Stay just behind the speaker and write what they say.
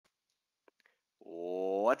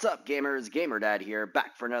What's up, gamers? GamerDad here,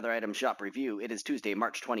 back for another item shop review. It is Tuesday,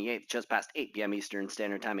 March 28th, just past 8 p.m. Eastern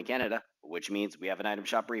Standard Time in Canada, which means we have an item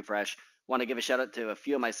shop refresh. Want to give a shout out to a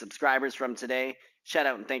few of my subscribers from today. Shout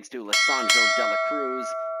out and thanks to Lissandro Dela Cruz,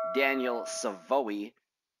 Daniel Savoy,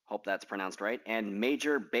 hope that's pronounced right, and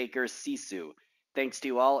Major Baker Sisu. Thanks to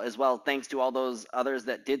you all, as well thanks to all those others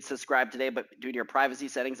that did subscribe today, but due to your privacy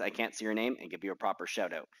settings, I can't see your name and give you a proper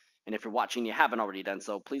shout out. And if you're watching and you haven't already done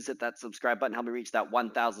so, please hit that subscribe button, help me reach that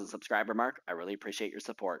 1,000 subscriber mark. I really appreciate your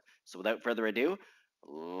support. So without further ado,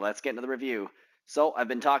 let's get into the review. So I've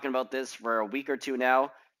been talking about this for a week or two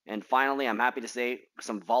now, and finally I'm happy to say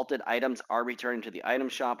some vaulted items are returning to the item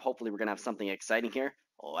shop. Hopefully we're going to have something exciting here.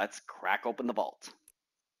 Let's crack open the vault.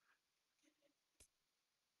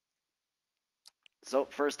 So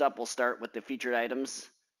first up, we'll start with the featured items.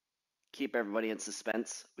 Keep everybody in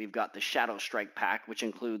suspense. We've got the Shadow Strike pack, which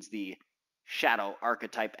includes the Shadow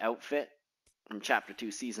Archetype outfit from Chapter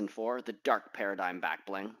 2, Season 4, the Dark Paradigm back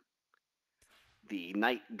bling, the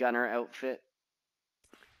Night Gunner outfit,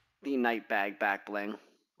 the Night Bag back bling.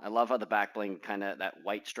 I love how the back bling, kind of that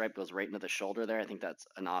white stripe goes right into the shoulder there. I think that's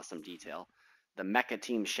an awesome detail. The Mecha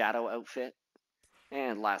Team Shadow outfit,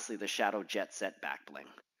 and lastly, the Shadow Jet Set back bling.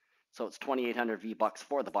 So it's 2,800 V-Bucks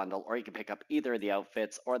for the bundle, or you can pick up either of the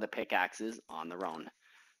outfits or the pickaxes on their own.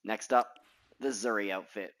 Next up, the Zuri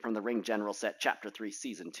outfit from the Ring General set Chapter 3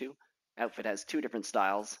 Season 2. Outfit has two different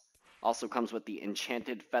styles. Also comes with the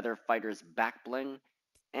Enchanted Feather Fighter's back bling,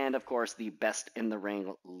 and of course the Best in the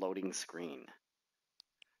Ring loading screen.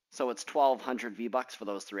 So it's 1,200 V-Bucks for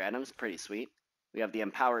those three items, pretty sweet. We have the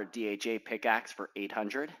Empowered DHA pickaxe for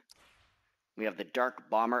 800. We have the Dark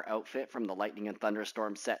Bomber outfit from the Lightning and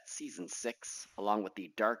Thunderstorm set Season 6, along with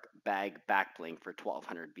the Dark Bag back bling for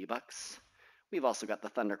 1,200 V-Bucks. We've also got the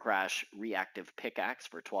Thunder Crash reactive pickaxe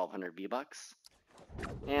for 1,200 V-Bucks,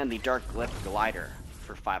 and the Dark Glyph glider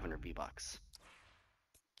for 500 V-Bucks.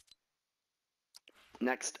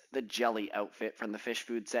 Next, the Jellie outfit from the Fish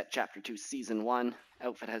Food set Chapter 2 Season 1.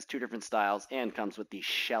 Outfit has two different styles and comes with the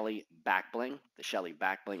Shelly back bling. The Shelly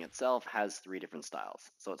back bling itself has three different styles.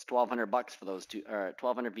 So it's 1,200 bucks for those two, or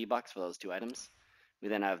 1,200 V-Bucks for those two items. We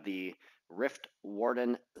then have the Rift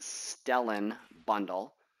Warden Stellan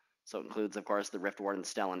bundle. So it includes, of course, the Rift Warden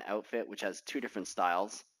Stellan outfit, which has two different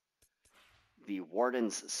styles. The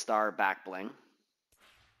Warden's Star back bling,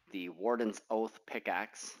 the Warden's Oath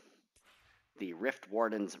pickaxe, the Rift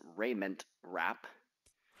Warden's Raiment wrap,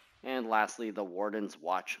 and lastly, the Warden's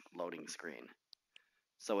Watch loading screen.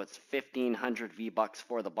 So it's 1,500 V-Bucks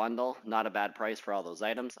for the bundle. Not a bad price for all those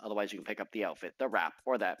items. Otherwise, you can pick up the outfit, the wrap,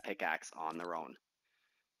 or that pickaxe on their own.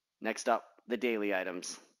 Next up, the daily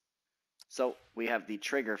items. So we have the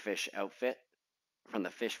Triggerfish outfit from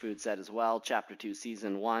the Fish Food set as well, Chapter 2,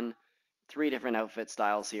 Season 1. Three different outfit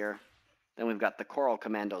styles here. Then we've got the Coral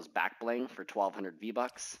Commandos back bling for 1,200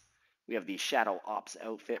 V-Bucks. We have the Shadow Ops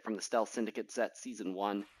outfit from the Stealth Syndicate set Season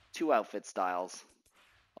 1, two outfit styles,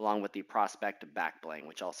 along with the Prospect back bling,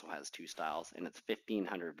 which also has two styles, and it's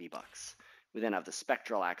 1,500 V-Bucks. We then have the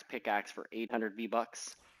Spectral Axe pickaxe for 800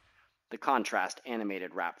 V-Bucks, the Contrast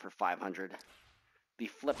animated wrap for 500, the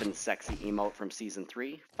Flippin sexy emote from Season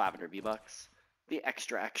 3, 500 V-Bucks, the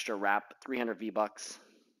Extra wrap, 300 V-Bucks.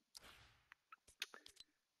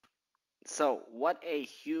 So what a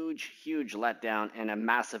huge letdown and a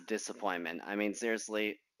massive disappointment. I mean,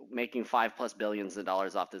 seriously, making $5+ billion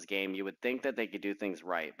off this game, you would think that they could do things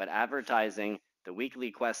right, but advertising the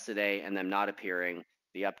weekly quest today and them not appearing,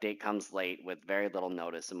 the update comes late with very little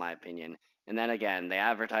notice, in my opinion. And then again, they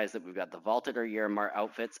advertise that we've got the Vaulted or Yearmar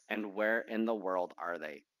outfits, and where in the world are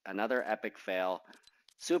they? Another epic fail.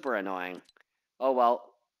 Super annoying. Oh well,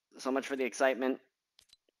 so much for the excitement.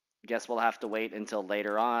 Guess we'll have to wait until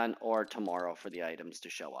later on or tomorrow for the items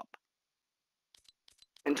to show up.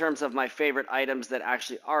 In terms of my favorite items that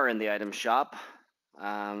actually are in the item shop,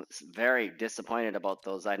 very disappointed about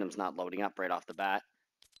those items not loading up right off the bat.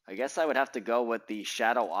 I guess I would have to go with the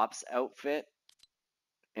Shadow Ops outfit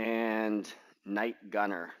and Night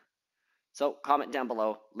Gunner. So comment down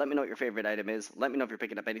below, let me know what your favorite item is, let me know if you're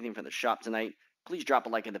picking up anything from the shop tonight. Please drop a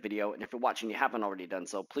like in the video, and if you're watching and you haven't already done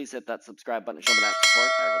so, please hit that subscribe button and show me that support.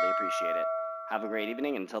 I really appreciate it. Have a great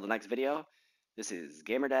evening, and until the next video, this is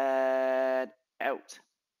GamerDad out.